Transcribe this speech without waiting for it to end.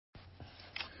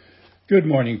Good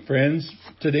morning, friends.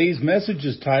 Today's message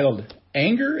is titled,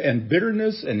 Anger and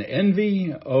Bitterness and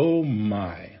Envy, Oh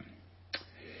My.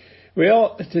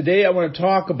 Well, today I want to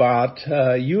talk about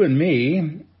you and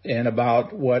me and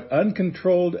about what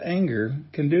uncontrolled anger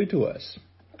can do to us.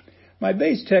 My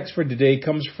base text for today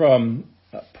comes from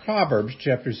Proverbs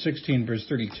chapter 16, verse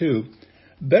 32.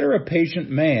 Better a patient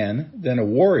man than a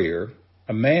warrior,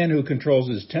 a man who controls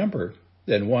his temper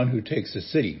than one who takes a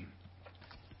city.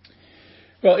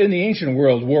 Well, in the ancient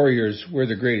world, warriors were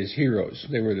the greatest heroes.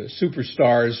 They were the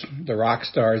superstars, the rock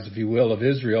stars, if you will, of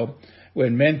Israel.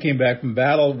 When men came back from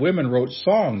battle, women wrote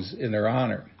songs in their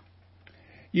honor.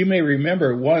 You may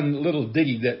remember one little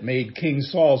ditty that made King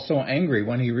Saul so angry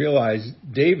when he realized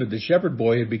David, the shepherd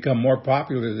boy, had become more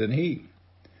popular than he.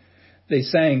 They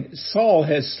sang, Saul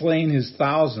has slain his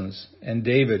thousands, and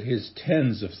David his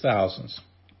tens of thousands.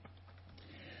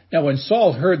 Now, when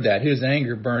Saul heard that, his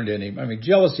anger burned in him.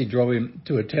 Jealousy drove him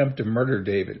to attempt to murder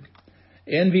David.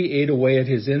 Envy ate away at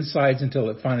his insides until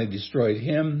it finally destroyed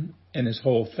him and his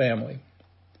whole family.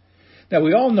 Now,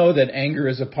 we all know that anger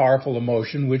is a powerful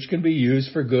emotion which can be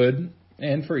used for good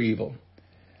and for evil.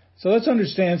 So let's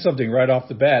understand something right off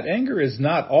the bat. Anger is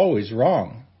not always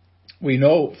wrong. We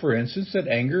know, for instance, that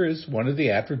anger is one of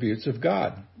the attributes of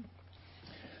God.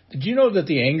 Did you know that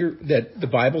the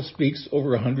Bible speaks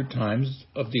over 100 times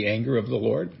of the anger of the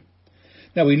Lord?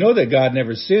 Now, we know that God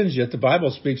never sins, yet the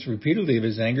Bible speaks repeatedly of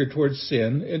his anger towards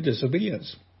sin and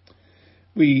disobedience.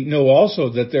 We know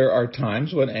also that there are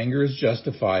times when anger is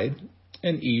justified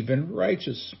and even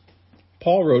righteous.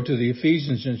 Paul wrote to the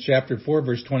Ephesians in chapter 4,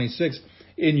 verse 26,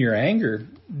 in your anger,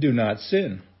 do not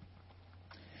sin.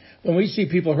 When we see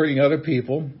people hurting other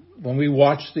people, when we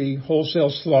watch the wholesale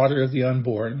slaughter of the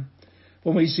unborn,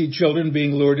 when we see children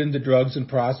being lured into drugs and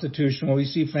prostitution, when we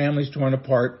see families torn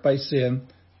apart by sin,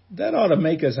 that ought to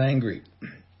make us angry.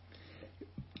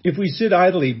 If we sit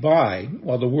idly by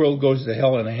while the world goes to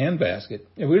hell in a handbasket,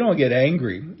 if we don't get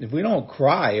angry, if we don't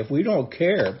cry, if we don't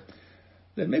care,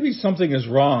 then maybe something is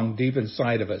wrong deep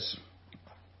inside of us.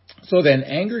 So then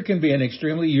anger can be an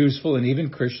extremely useful and even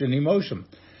Christian emotion.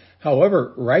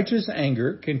 However, righteous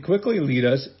anger can quickly lead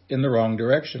us in the wrong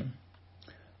direction.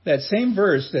 That same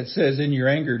verse that says, in your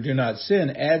anger, do not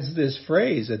sin, adds this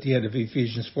phrase at the end of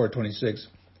Ephesians 4:26.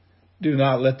 Do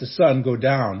not let the sun go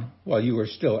down while you are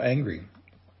still angry.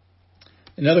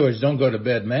 In other words, don't go to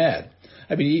bed mad.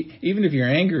 Even if your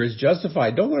anger is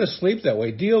justified, don't go to sleep that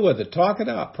way. Deal with it. Talk it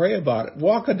out. Pray about it.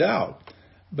 Walk it out.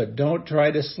 But don't try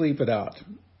to sleep it out.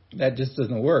 That just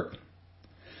doesn't work.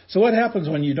 So what happens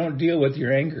when you don't deal with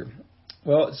your anger?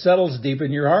 Well, it settles deep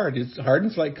in your heart. It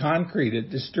hardens like concrete.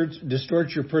 It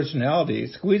distorts your personality.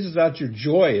 It squeezes out your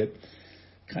joy. It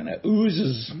kind of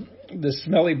oozes the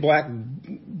smelly black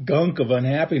gunk of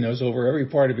unhappiness over every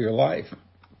part of your life.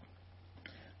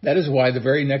 That is why the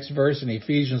very next verse in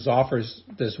Ephesians offers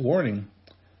this warning.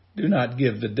 Do not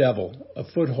give the devil a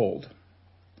foothold.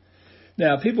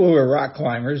 Now, people who are rock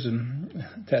climbers, and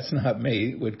that's not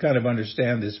me, would kind of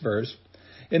understand this verse.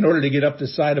 In order to get up the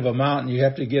side of a mountain, you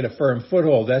have to get a firm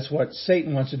foothold. That's what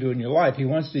Satan wants to do in your life. He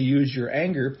wants to use your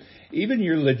anger, even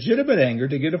your legitimate anger,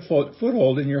 to get a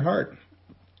foothold in your heart.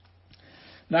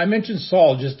 Now, I mentioned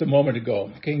Saul just a moment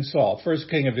ago, King Saul, first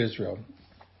king of Israel.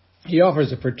 He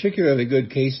offers a particularly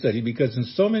good case study because in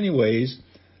so many ways,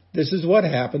 this is what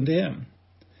happened to him.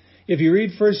 If you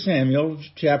read 1 Samuel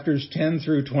chapters 10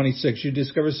 through 26, you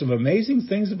discover some amazing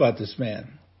things about this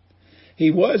man. He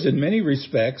was, in many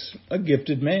respects, a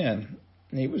gifted man.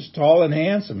 He was tall and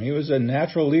handsome. He was a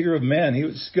natural leader of men. He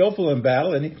was skillful in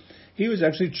battle, and he was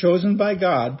actually chosen by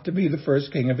God to be the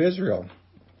first king of Israel.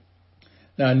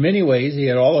 Now, in many ways, he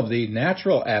had all of the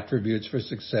natural attributes for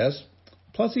success,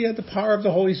 plus he had the power of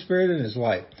the Holy Spirit in his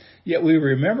life. Yet we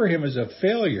remember him as a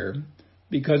failure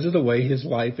because of the way his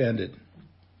life ended.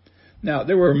 Now,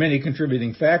 there were many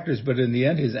contributing factors, but in the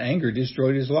end, his anger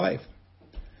destroyed his life.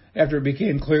 After it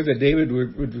became clear that David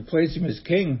would replace him as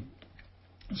king,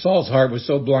 Saul's heart was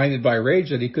so blinded by rage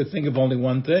that he could think of only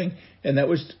one thing, and that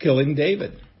was killing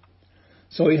David.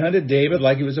 So he hunted David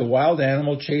like he was a wild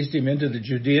animal, chased him into the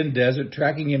Judean desert,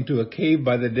 tracking him to a cave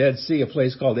by the Dead Sea, a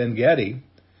place called En-Gedi.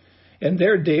 And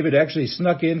there David actually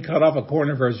snuck in, cut off a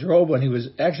corner of his robe when he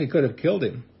actually could have killed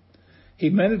him. He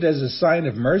meant it as a sign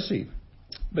of mercy,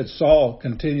 but Saul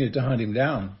continued to hunt him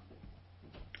down.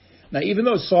 Now, even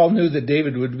though Saul knew that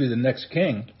David would be the next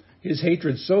king, his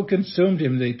hatred so consumed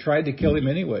him that he tried to kill him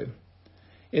anyway.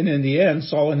 And in the end,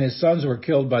 Saul and his sons were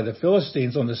killed by the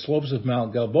Philistines on the slopes of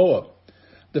Mount Gilboa.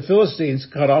 The Philistines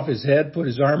cut off his head, put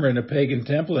his armor in a pagan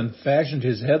temple, and fashioned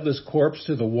his headless corpse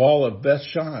to the wall of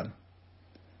Beth-shan.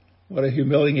 What a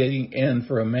humiliating end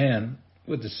for a man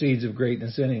with the seeds of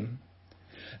greatness in him.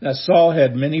 Now, Saul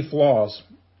had many flaws,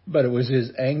 but it was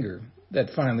his anger that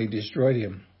finally destroyed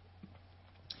him.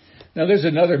 Now, there's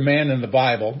another man in the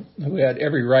Bible who had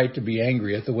every right to be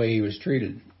angry at the way he was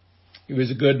treated. He was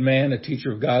a good man, a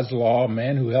teacher of God's law, a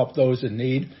man who helped those in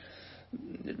need,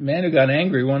 a man who got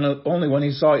angry only when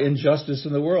he saw injustice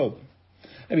in the world.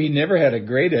 I mean, he never had a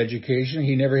great education.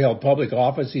 He never held public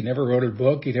office. He never wrote a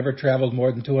book. He never traveled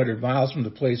more than 200 miles from the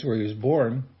place where he was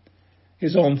born.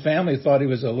 His own family thought he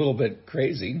was a little bit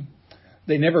crazy.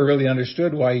 They never really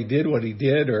understood why he did what he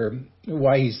did or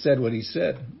why he said what he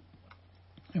said.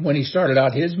 And when he started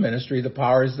out his ministry, the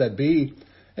powers that be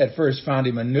at first found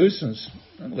him a nuisance,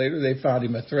 and later they found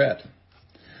him a threat.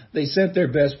 They sent their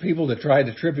best people to try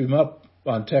to trip him up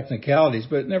on technicalities,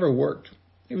 but it never worked.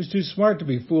 He was too smart to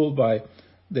be fooled by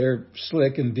their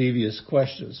slick and devious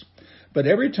questions. But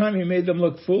every time he made them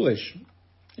look foolish,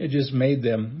 it just made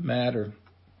them madder.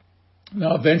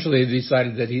 Now, eventually they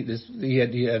decided that he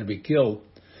had to be killed.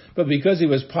 But because he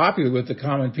was popular with the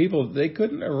common people, they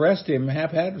couldn't arrest him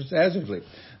haphazardly.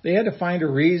 They had to find a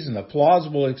reason, a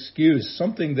plausible excuse,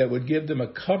 something that would give them a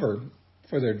cover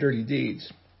for their dirty deeds.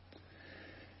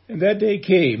 And that day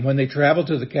came when they traveled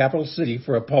to the capital city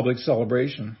for a public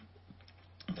celebration.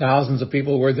 Thousands of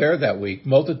people were there that week.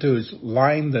 Multitudes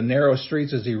lined the narrow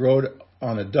streets as he rode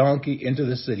on a donkey into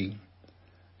the city.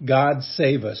 God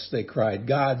save us, they cried.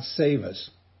 God save us.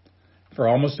 For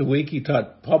almost a week he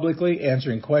taught publicly,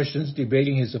 answering questions,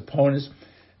 debating his opponents,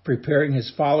 preparing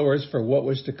his followers for what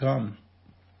was to come.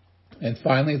 And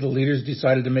finally the leaders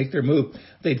decided to make their move.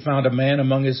 They'd found a man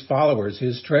among his followers,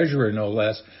 his treasurer no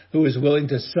less, who was willing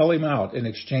to sell him out in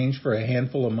exchange for a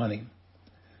handful of money.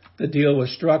 The deal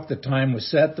was struck, the time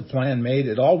was set, the plan made.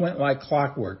 It all went like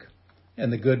clockwork,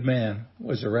 and the good man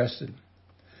was arrested.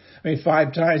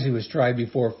 5 times he was tried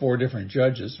before 4 different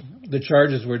judges. The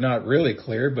charges were not really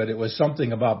clear, but it was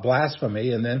something about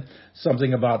blasphemy and then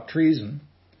something about treason.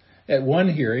 At one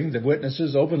hearing, the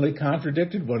witnesses openly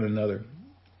contradicted one another,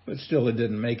 but still it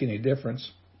didn't make any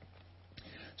difference.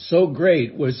 So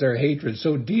great was their hatred,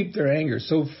 so deep their anger,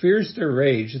 so fierce their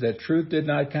rage that truth did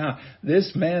not count.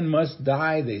 This man must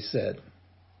die, they said.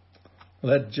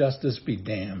 Let justice be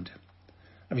damned.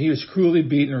 He was cruelly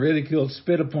beaten, ridiculed,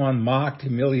 spit upon, mocked,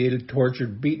 humiliated,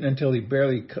 tortured, beaten until he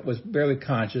was barely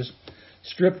conscious,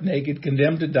 stripped naked,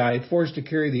 condemned to die, forced to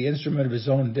carry the instrument of his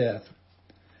own death.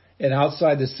 And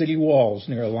outside the city walls,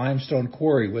 near a limestone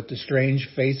quarry with the strange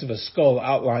face of a skull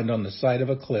outlined on the side of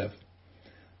a cliff,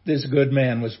 this good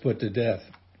man was put to death.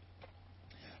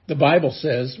 The Bible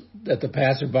says that the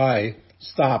passerby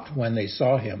stopped when they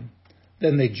saw him.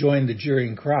 Then they joined the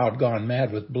jeering crowd, gone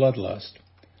mad with bloodlust.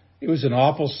 It was an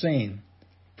awful scene,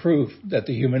 proof that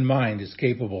the human mind is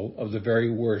capable of the very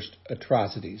worst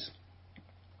atrocities.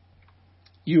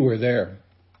 You were there.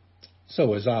 So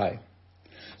was I.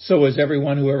 So was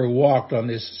everyone who ever walked on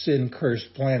this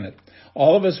sin-cursed planet.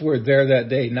 All of us were there that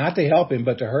day, not to help him,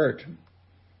 but to hurt.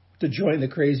 To join the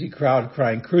crazy crowd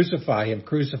crying, "Crucify him,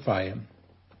 crucify him."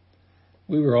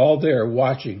 We were all there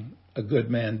watching a good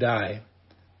man die,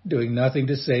 doing nothing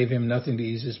to save him, nothing to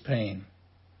ease his pain.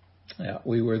 Yeah,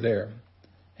 we were there.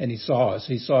 And he saw us.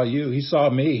 He saw you. He saw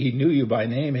me. He knew you by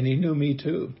name, and he knew me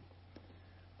too.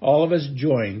 All of us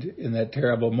joined in that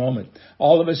terrible moment.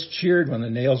 All of us cheered when the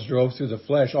nails drove through the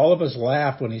flesh. All of us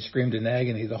laughed when he screamed in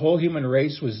agony. The whole human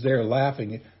race was there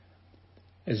laughing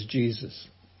as Jesus,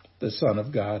 the Son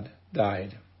of God,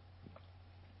 died.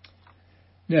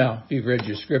 Now, if you've read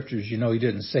your scriptures, you know he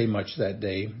didn't say much that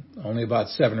day, only about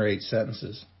 7 or 8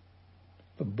 sentences.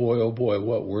 But boy, oh boy,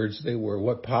 what words they were,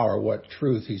 what power, what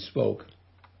truth he spoke.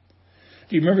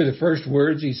 Do you remember the first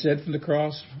words he said from the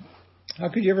cross? How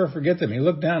could you ever forget them? He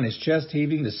looked down, his chest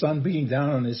heaving, the sun beating down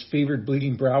on his fevered,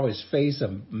 bleeding brow, his face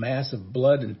a mass of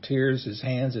blood and tears, his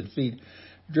hands and feet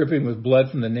dripping with blood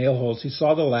from the nail holes. He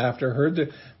saw the laughter, heard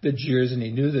the jeers, and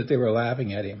he knew that they were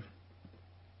laughing at him.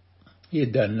 He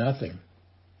had done nothing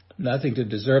to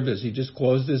deserve this. He just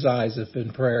closed his eyes as if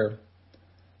in prayer.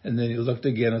 And then he looked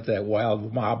again at that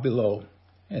wild mob below,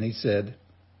 and he said,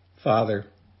 "Father,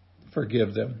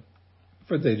 forgive them,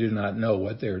 for they do not know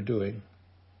what they are doing."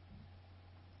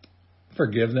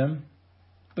 Forgive them,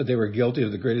 but they were guilty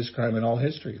of the greatest crime in all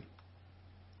history.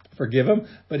 Forgive him,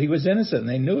 but he was innocent, and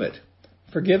they knew it.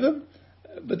 Forgive him,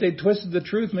 but they twisted the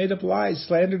truth, made up lies,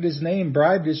 slandered his name,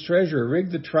 bribed his treasurer,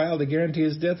 rigged the trial to guarantee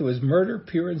his death. It was murder,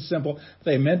 pure and simple.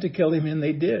 They meant to kill him, and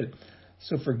they did.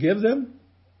 So forgive them?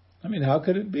 How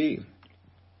could it be?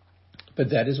 But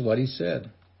that is what he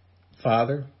said.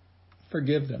 Father,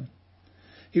 forgive them.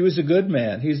 He was a good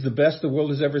man. He's the best the world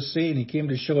has ever seen. He came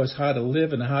to show us how to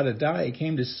live and how to die. He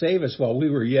came to save us while we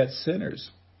were yet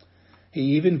sinners.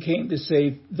 He even came to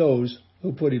save those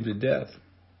who put him to death.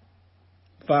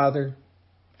 Father,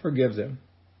 forgive them.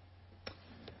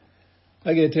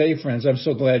 I got to tell you, friends, I'm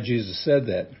so glad Jesus said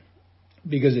that,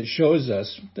 because it shows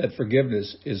us that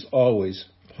forgiveness is always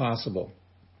possible.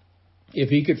 If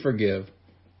he could forgive,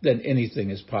 then anything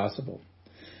is possible.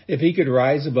 If he could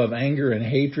rise above anger and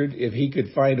hatred, if he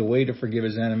could find a way to forgive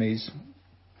his enemies,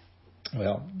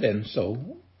 well, then so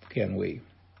can we.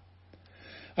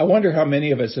 I wonder how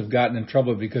many of us have gotten in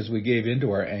trouble because we gave in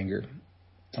to our anger.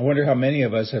 I wonder how many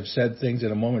of us have said things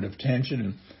in a moment of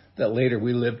tension that later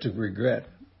we live to regret.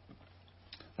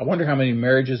 I wonder how many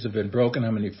marriages have been broken,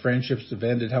 how many friendships have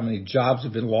ended, how many jobs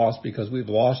have been lost because we've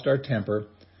lost our temper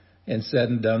and said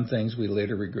and done things we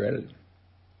later regretted.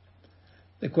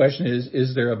 The question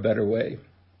is there a better way?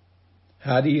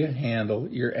 How do you handle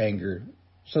your anger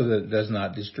so that it does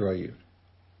not destroy you?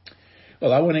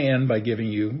 Well, I want to end by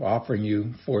offering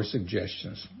you 4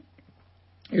 suggestions.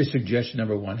 Here's suggestion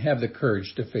number 1. Have the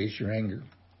courage to face your anger.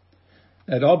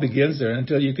 It all begins there.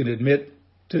 Until you can admit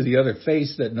to the other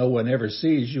face that no one ever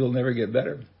sees, you'll never get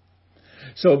better.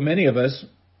 So many of us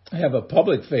have a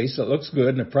public face that looks good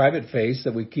and a private face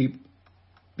that we keep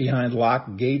behind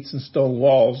locked gates and stone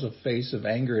walls, a face of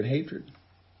anger and hatred.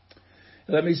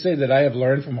 Let me say that I have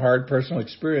learned from hard personal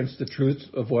experience the truth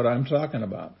of what I'm talking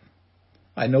about.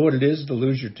 I know what it is to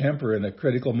lose your temper in a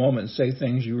critical moment and say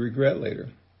things you regret later.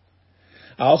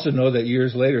 I also know that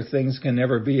years later things can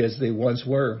never be as they once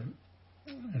were.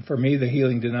 And for me, the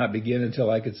healing did not begin until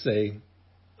I could say,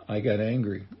 I got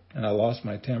angry and I lost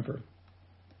my temper.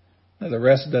 Now, the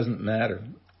rest doesn't matter.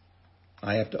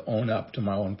 I have to own up to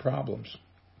my own problems.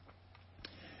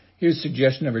 Here's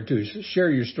suggestion number 2. Share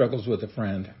your struggles with a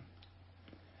friend.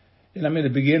 And I'm going to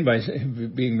begin by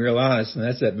being real honest, and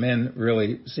that's that men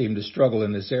really seem to struggle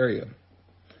in this area.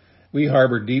 We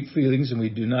harbor deep feelings and we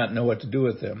do not know what to do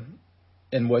with them.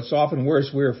 And what's often worse,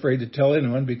 we're afraid to tell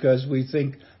anyone because we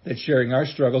think that sharing our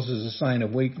struggles is a sign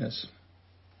of weakness.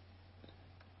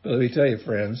 But let me tell you,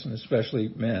 friends, and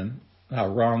especially men, how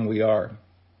wrong we are.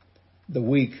 The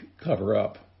weak cover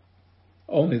up.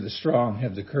 Only the strong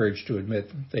have the courage to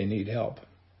admit they need help.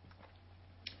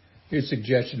 Here's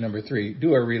suggestion number 3.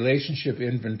 Do a relationship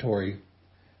inventory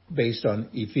based on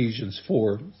Ephesians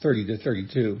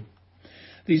 4:30-32.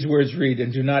 These words read,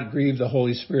 "And do not grieve the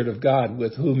Holy Spirit of God,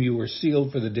 with whom you were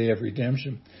sealed for the day of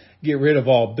redemption. Get rid of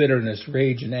all bitterness,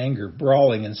 rage, and anger,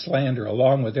 brawling and slander,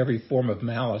 along with every form of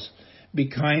malice. Be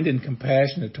kind and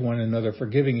compassionate to one another,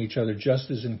 forgiving each other,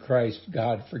 just as in Christ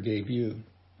God forgave you."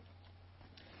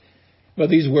 Well,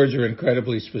 these words are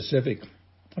incredibly specific.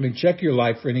 Check your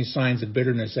life for any signs of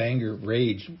bitterness, anger,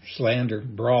 rage, slander,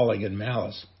 brawling, and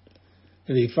malice.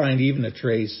 If you find even a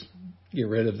trace, get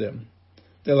rid of them.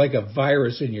 They're like a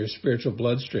virus in your spiritual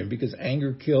bloodstream, because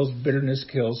anger kills, bitterness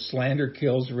kills, slander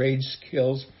kills, rage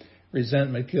kills,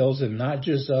 resentment kills, and not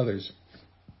just others.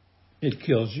 It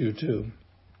kills you too.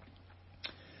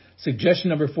 Suggestion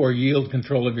number 4, yield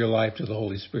control of your life to the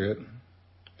Holy Spirit.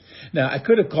 Now, I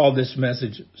could have called this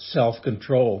message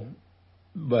self-control,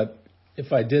 but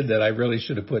if I did that, I really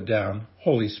should have put down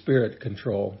Holy Spirit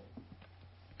control.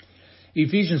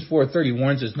 Ephesians 4:30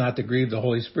 warns us not to grieve the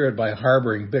Holy Spirit by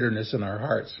harboring bitterness in our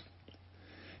hearts.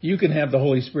 You can have the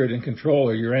Holy Spirit in control,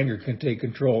 or your anger can take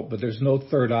control, but there's no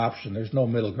third option. There's no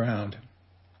middle ground.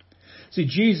 See,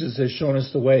 Jesus has shown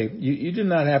us the way. You do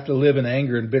not have to live in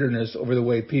anger and bitterness over the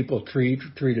way people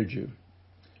treated you.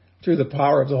 Through the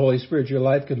power of the Holy Spirit, your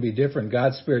life can be different.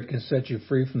 God's Spirit can set you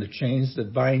free from the chains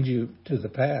that bind you to the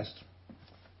past.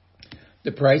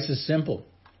 The price is simple,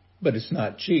 but it's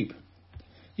not cheap.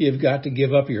 You've got to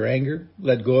give up your anger,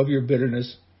 let go of your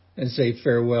bitterness, and say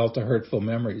farewell to hurtful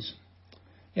memories.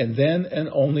 And then and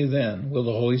only then will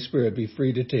the Holy Spirit be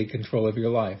free to take control of your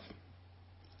life.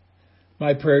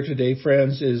 My prayer today,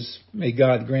 friends, is may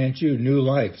God grant you new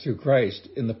life through Christ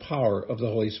in the power of the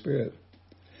Holy Spirit.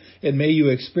 And may you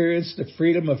experience the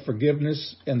freedom of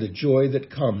forgiveness and the joy that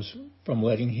comes from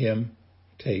letting Him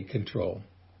take control.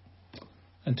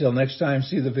 Until next time,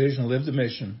 see the vision, live the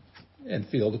mission, and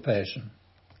feel the passion.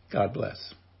 God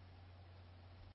bless.